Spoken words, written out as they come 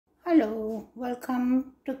Hello,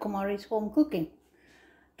 welcome to Kumari's Home Cooking.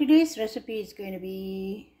 Today's recipe is going to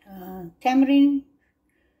be tamarind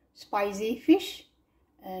spicy fish,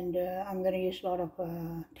 and I'm going to use a lot of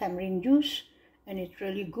tamarind juice, and it's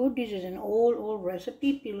really good. This is an old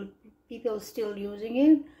recipe. People still using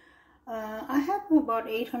it. I have about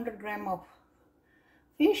 800 grams of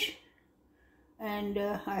fish, and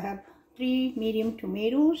I have 3 medium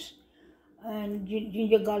tomatoes and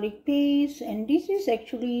ginger garlic paste, and this is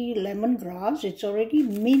actually lemongrass. It's already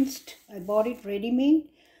minced. I bought it ready-made,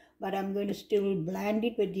 but I'm going to still blend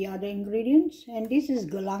it with the other ingredients. And this is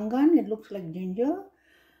galangan. It looks like ginger.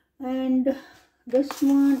 And this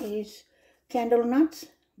one is candle nuts,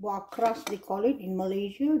 buah kras they call it in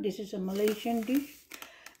Malaysia. This is a Malaysian dish.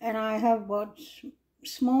 And I have bought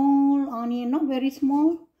small onion, not very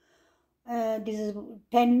small. This is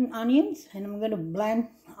 10 onions, and I'm going to blend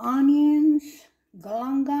onions,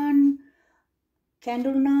 galangan,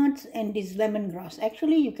 candle nuts, and this lemongrass.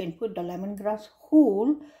 Actually, you can put the lemongrass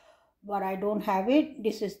whole, but I don't have it.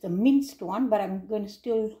 This is the minced one, but I'm going to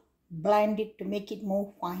still blend it to make it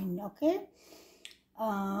more fine, okay?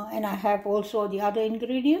 And I have also the other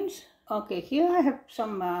ingredients. Okay, here I have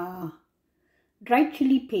some dried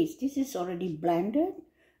chili paste. This is already blended.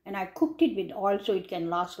 And I cooked it with oil so it can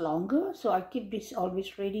last longer. So I keep this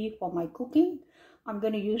always ready for my cooking. I'm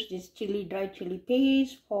going to use this dried chili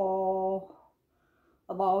paste for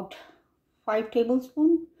about 5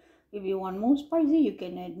 tablespoons. If you want more spicy, you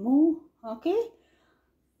can add more. Okay,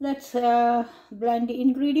 let's blend the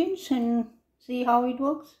ingredients and see how it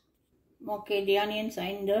works. Okay, the onions are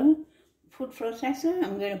in the food processor.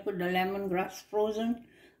 I'm going to put the lemongrass, frozen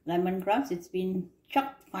lemongrass. It's been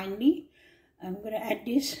chopped finely. I'm going to add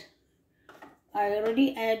this. I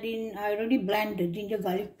already blend the ginger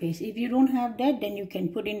garlic paste. If you don't have that, then you can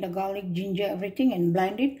put in the garlic, ginger, everything and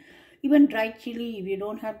blend it. Even dried chili, if you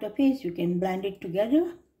don't have the paste, you can blend it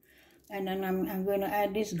together. And then I'm going to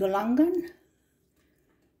add this galangan.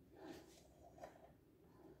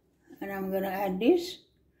 And I'm going to add this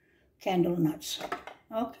candle nuts.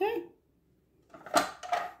 Okay.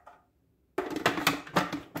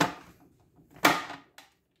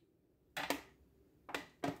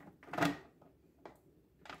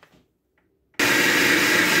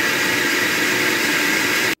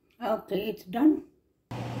 Okay, it's done.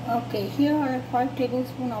 Okay, here I have 5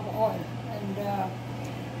 tablespoons of oil, and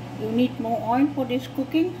you need more oil for this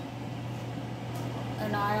cooking.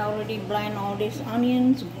 And I already blend all these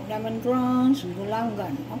onions, lemongrass,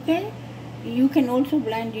 galangan. Okay, you can also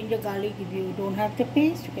blend ginger garlic if you don't have the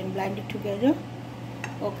paste. You can blend it together.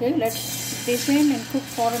 Okay, let's put this in and cook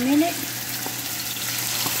for a minute.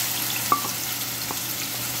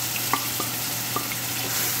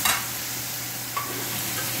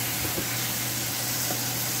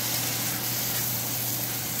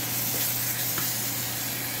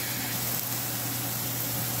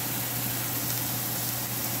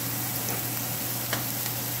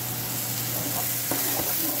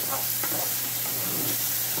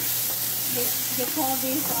 They call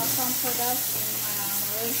this Asam Pedas in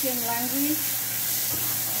Malaysian language.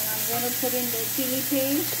 And I'm going to put in the chili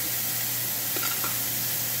paste.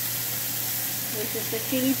 This is the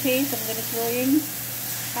chili paste. I'm going to throw in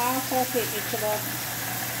half of it. It's about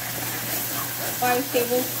 5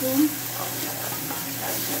 tablespoons.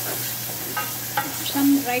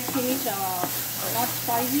 Some dried chilies are not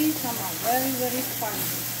spicy, some are very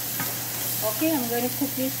spicy. Okay, I'm going to cook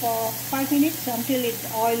this for 5 minutes until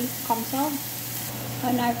oil comes out.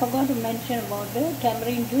 And I forgot to mention about the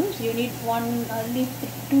tamarind juice. You need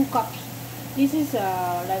 2 cups. This is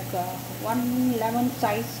like 1 lemon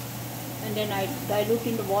size, and then I dilute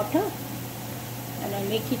in the water, and I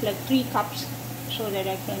make it like 3 cups so that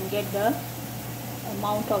I can get the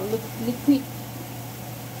amount of liquid.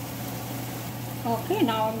 Okay,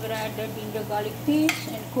 now I'm going to add the ginger garlic paste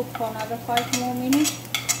and cook for another 5 more minutes.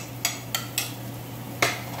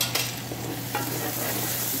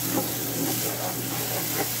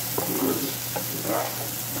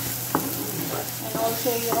 And also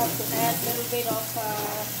you have to add a little bit of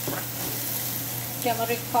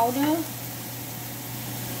turmeric powder.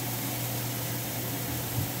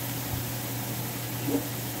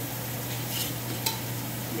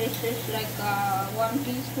 This is like 1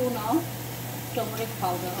 teaspoon of turmeric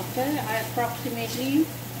powder. Okay, I approximately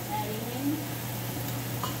adding in.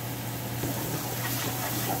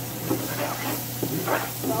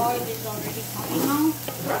 The oil is already coming out.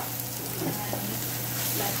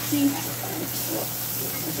 Let's see.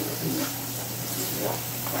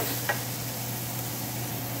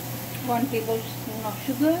 1 tablespoon of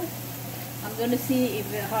sugar. I'm going to see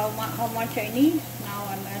if how much I need. Now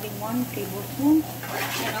I'm adding 1 tablespoon,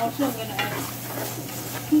 and also I'm going to add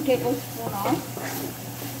 2 tablespoons of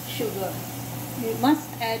sugar. You must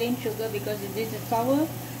add in sugar because this is sour,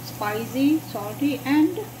 spicy, salty,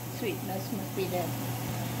 and sweetness must be there.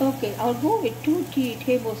 Okay, I'll go with 2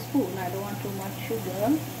 tablespoons. I don't want too much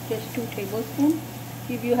sugar, just 2 tablespoons.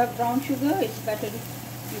 If you have brown sugar, it's better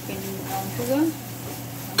you can use brown sugar.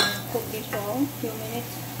 I'm going to cook this for a few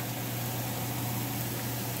minutes.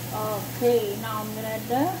 Okay, now I'm going to add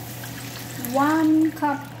the 1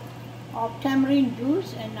 cup of tamarind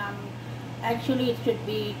juice, and actually it should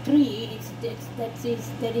be 3.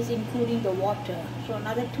 That is including the water. So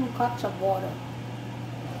another 2 cups of water.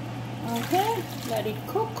 Okay, let it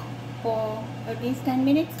cook for at least 10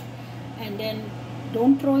 minutes, and then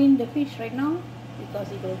don't throw in the fish right now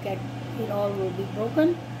because it all will be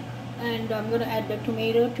broken. And I'm going to add the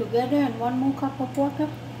tomato together and 1 more cup of water.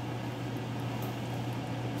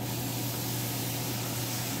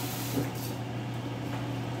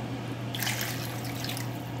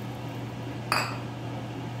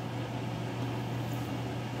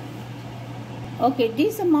 Okay,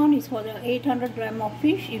 this amount is for the 800 gram of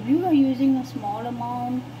fish. If you are using a small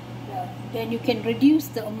amount, then you can reduce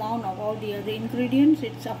the amount of all the other ingredients.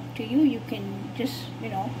 It's up to you. You can just,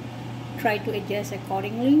 try to adjust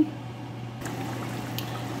accordingly.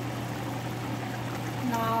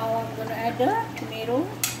 Now I'm going to add the tomato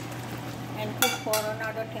and cook for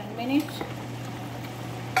another 10 minutes.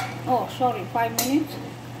 Oh, sorry, 5 minutes.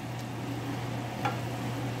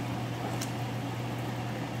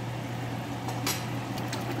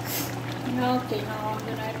 Okay, now I'm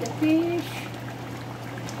going to add the fish.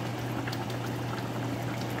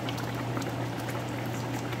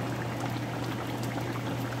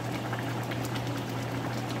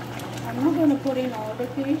 I'm not going to put in all the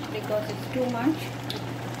fish because it's too much.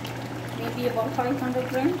 Maybe about 500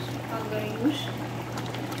 grams I'm going to use.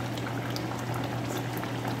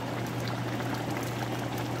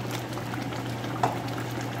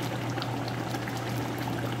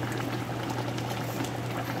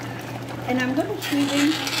 And I'm going to squeeze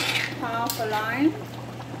in half a lime.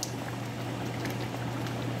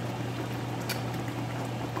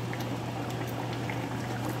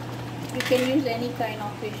 You can use any kind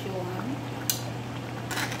of fish you want.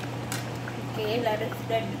 Okay, let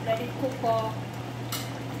it cook for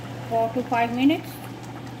 4 to 5 minutes.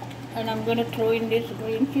 And I'm going to throw in this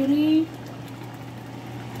green chili.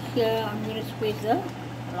 Here I'm going to squeeze the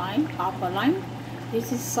lime, half a lime.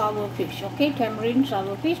 This is sour fish, okay, tamarind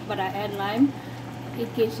sour fish, but I add lime.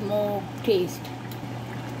 It gives more taste.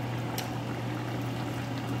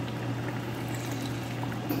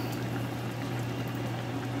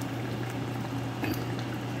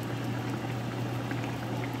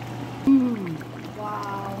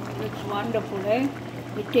 Wow, it's wonderful, eh?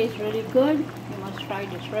 It tastes really good. You must try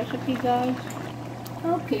this recipe, guys.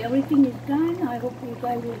 Okay, everything is done. I hope you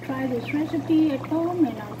guys will try this recipe at home,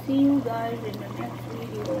 and I'll see you guys in the next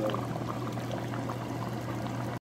video.